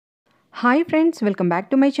Hi friends, welcome back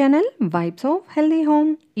to my channel vibes of healthy home.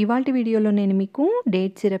 ఇవాల్టి వీడియోలో నేను మీకు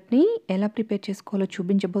డేట్ సిరప్ని ఎలా ప్రిపేర్ చేసుకోవాలో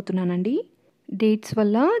చూపించబోతున్నానండి. డేట్స్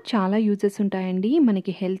వల్ల చాలా యూజెస్ ఉంటాయండి.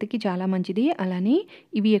 మనకి హెల్త్కి చాలా మంచిది. అలానే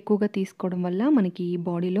ఇవి ఎక్కువగా తీసుకోవడం వల్ల మనకి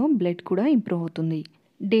బాడీలో బ్లడ్ కూడా ఇంప్రూవ్ అవుతుంది.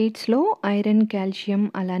 డేట్స్లో ఐరన్, కాల్షియం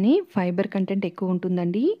అలానే ఫైబర్ కంటెంట్ ఎక్కువ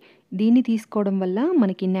ఉంటుందండి. దీన్ని తీసుకోవడం వల్ల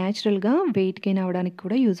మనకి న్యాచురల్గా వెయిట్ గెయిన్ అవ్వడానికి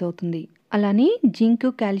కూడా యూజ్ అవుతుంది. అలానే జింక్,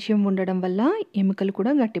 కాల్షియం ఉండడం వల్ల ఎముకలు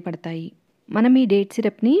కూడా గట్టిపడతాయి. మనం ఈ డేట్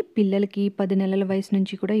సిరప్ని పిల్లలకి 10 నెలల వయసు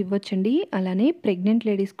నుంచి కూడా ఇవ్వచ్చండి. అలానే ప్రెగ్నెంట్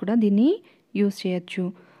లేడీస్ కూడా దీన్ని యూజ్ చేయొచ్చు.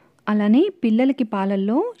 అలానే పిల్లలకి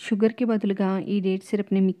పాలల్లో షుగర్కి బదులుగా ఈ డేట్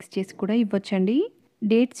సిరప్ని మిక్స్ చేసి కూడా ఇవ్వచ్చండి.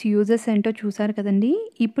 డేట్స్ యూజెస్ ఏంటో చూసారు కదండి.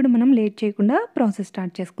 ఇప్పుడు మనం లేట్ చేయకుండా ప్రాసెస్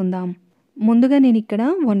స్టార్ట్ చేసుకుందాం. ముందుగా నేను ఇక్కడ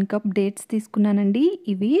 1 కప్ డేట్స్ తీసుకున్నానండి.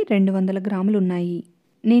 ఇవి 200 గ్రాములు ఉన్నాయి.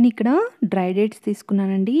 నేను ఇక్కడ డ్రై డేట్స్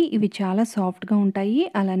తీసుకున్నానండి. ఇవి చాలా సాఫ్ట్గా ఉంటాయి.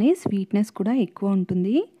 అలానే స్వీట్నెస్ కూడా ఎక్కువ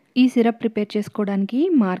ఉంటుంది. ఈ సిరప్ ప్రిపేర్ చేసుకోవడానికి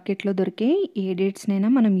మార్కెట్లో దొరికే ఏ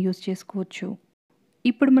డేట్స్నైనా మనం యూజ్ చేసుకోవచ్చు.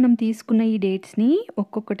 ఇప్పుడు మనం తీసుకున్న ఈ డేట్స్ని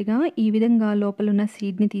ఒక్కొక్కటిగా ఈ విధంగా లోపలున్న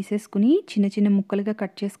సీడ్ని తీసేసుకుని చిన్న చిన్న ముక్కలుగా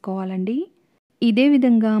కట్ చేసుకోవాలండి. ఇదే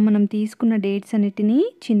విధంగా మనం తీసుకున్న డేట్స్ అన్నిటినీ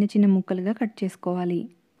చిన్న చిన్న ముక్కలుగా కట్ చేసుకోవాలి.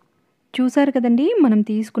 చూసారు కదండి, మనం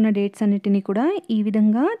తీసుకున్న డేట్స్ అన్నిటినీ కూడా ఈ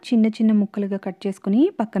విధంగా చిన్న చిన్న ముక్కలుగా కట్ చేసుకుని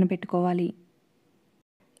పక్కన పెట్టుకోవాలి.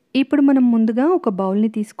 ఇప్పుడు మనం ముందుగా ఒక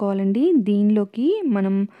బౌల్ని తీసుకోవాలండి. దీనిలోకి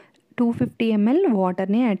మనం 250 ml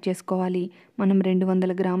వాటర్ని యాడ్ చేసుకోవాలి. మనం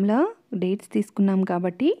 200 గ్రాముల డేట్స్ తీసుకున్నాం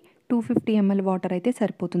కాబట్టి 250 ml వాటర్ అయితే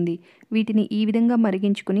సరిపోతుంది. వీటిని ఈ విధంగా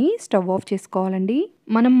మరిగించుకుని స్టవ్ ఆఫ్ చేసుకోవాలండి.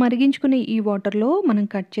 మనం మరిగించుకునే ఈ వాటర్లో మనం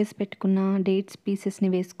కట్ చేసి పెట్టుకున్న డేట్స్ పీసెస్ని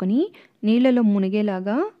వేసుకొని నీళ్ళలో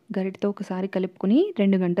మునిగేలాగా గరిటతో ఒకసారి కలుపుకొని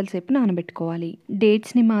 2 గంటల సేపు నానబెట్టుకోవాలి.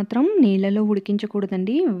 డేట్స్ని మాత్రం నీళ్ళలో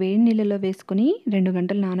ఉడికించకూడదండి. వేడి నీళ్ళలో వేసుకొని 2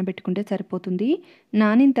 గంటలు నానబెట్టుకుంటే సరిపోతుంది.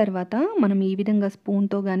 నానిన తర్వాత మనం ఈ విధంగా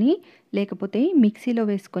స్పూన్తో కానీ లేకపోతే మిక్సీలో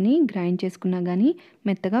వేసుకొని గ్రైండ్ చేసుకున్నా కానీ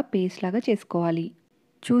మెత్తగా పేస్ట్ లాగా చేసుకోవాలి.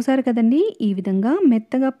 చూసారు కదండి, ఈ విధంగా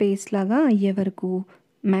మెత్తగా పేస్ట్ లాగా అయ్యే వరకు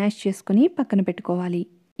మ్యాష్ చేసుకొని పక్కన పెట్టుకోవాలి.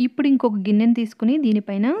 ఇప్పుడు ఇంకొక గిన్నెని తీసుకుని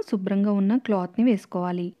దీనిపైన శుభ్రంగా ఉన్న క్లాత్ని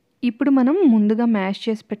వేసుకోవాలి. ఇప్పుడు మనం ముందుగా మ్యాష్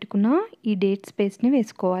చేసి పెట్టుకున్న ఈ డేట్స్ పేస్ట్ని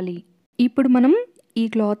వేసుకోవాలి. ఇప్పుడు మనం ఈ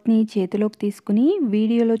క్లాత్ని చేతిలోకి తీసుకుని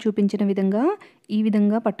వీడియోలో చూపించిన విధంగా ఈ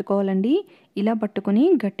విధంగా పట్టుకోవాలండి. ఇలా పట్టుకొని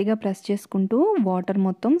గట్టిగా ప్రెస్ చేసుకుంటూ వాటర్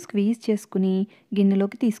మొత్తం స్క్వీజ్ చేసుకుని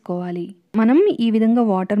గిన్నెలోకి తీసుకోవాలి. మనం ఈ విధంగా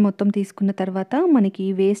వాటర్ మొత్తం తీసుకున్న తర్వాత మనకి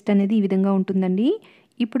వేస్ట్ అనేది ఈ విధంగా ఉంటుందండి.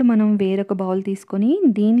 ఇప్పుడు మనం వేరొక బౌల్ తీసుకొని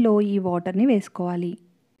దీనిలో ఈ వాటర్ని వేసుకోవాలి.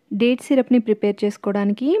 డేట్ సిరప్ని ప్రిపేర్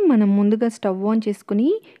చేసుకోవడానికి మనం ముందుగా స్టవ్ ఆన్ చేసుకుని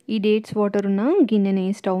ఈ డేట్స్ వాటర్ ఉన్న గిన్నెని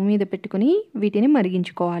స్టవ్ మీద పెట్టుకుని వీటిని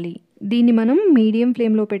మరిగించుకోవాలి. దీన్ని మనం మీడియం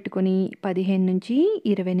ఫ్లేమ్లో పెట్టుకొని 15 నుంచి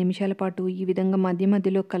 20 నిమిషాల పాటు ఈ విధంగా మధ్య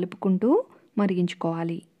మధ్యలో కలుపుకుంటూ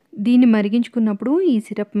మరిగించుకోవాలి. దీన్ని మరిగించుకున్నప్పుడు ఈ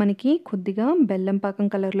సిరప్ మనకి కొద్దిగా బెల్లం పాకం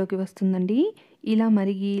కలర్లోకి వస్తుందండి. ఇలా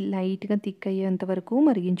మరిగి లైట్గా థిక్ అయ్యేంత వరకు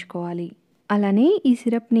మరిగించుకోవాలి. అలానే ఈ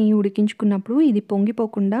సిరప్ని ఉడికించుకున్నప్పుడు ఇది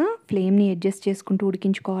పొంగిపోకుండా ఫ్లేమ్ని అడ్జస్ట్ చేసుకుంటూ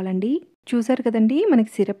ఉడికించుకోవాలండి. చూసారు కదండి,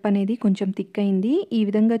 మనకి సిరప్ అనేది కొంచెం థిక్ అయింది. ఈ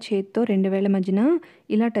విధంగా చేత్తో 2 వేళ్ల మధ్యన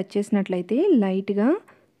ఇలా టచ్ చేసినట్లయితే లైట్గా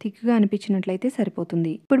థిక్గా అనిపించినట్లయితే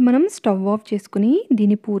సరిపోతుంది. ఇప్పుడు మనం స్టవ్ ఆఫ్ చేసుకుని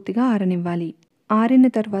దీన్ని పూర్తిగా ఆరనివ్వాలి. ఆరిన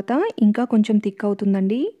తర్వాత ఇంకా కొంచెం థిక్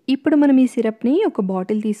అవుతుందండి. ఇప్పుడు మనం ఈ సిరప్ని ఒక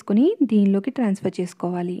బాటిల్ తీసుకుని దీనిలోకి ట్రాన్స్ఫర్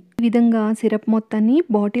చేసుకోవాలి. ఈ విధంగా సిరప్ మొత్తాన్ని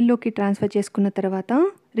బాటిల్లోకి ట్రాన్స్ఫర్ చేసుకున్న తర్వాత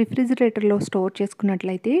రిఫ్రిజిరేటర్లో స్టోర్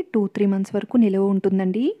చేసుకున్నట్లయితే 2-3 మంత్స్ వరకు నిల్వ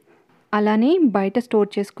ఉంటుందండి. అలానే బయట స్టోర్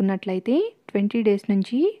చేసుకున్నట్లయితే 20 డేస్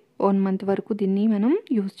నుంచి 1 మంత్ వరకు దీన్ని మనం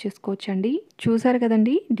యూజ్ చేసుకోవచ్చండి. చూసారు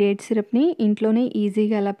కదండి, డేట్ సిరప్ని ఇంట్లోనే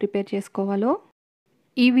ఈజీగా ఎలా ప్రిపేర్ చేసుకోవాలో.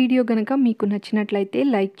 ఈ వీడియో కనుక మీకు నచ్చినట్లయితే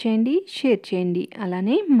లైక్ చేయండి, షేర్ చేయండి.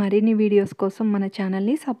 అలానే మరిన్ని వీడియోస్ కోసం మన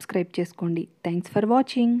ఛానల్ని సబ్స్క్రైబ్ చేసుకోండి. Thanks for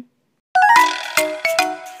watching.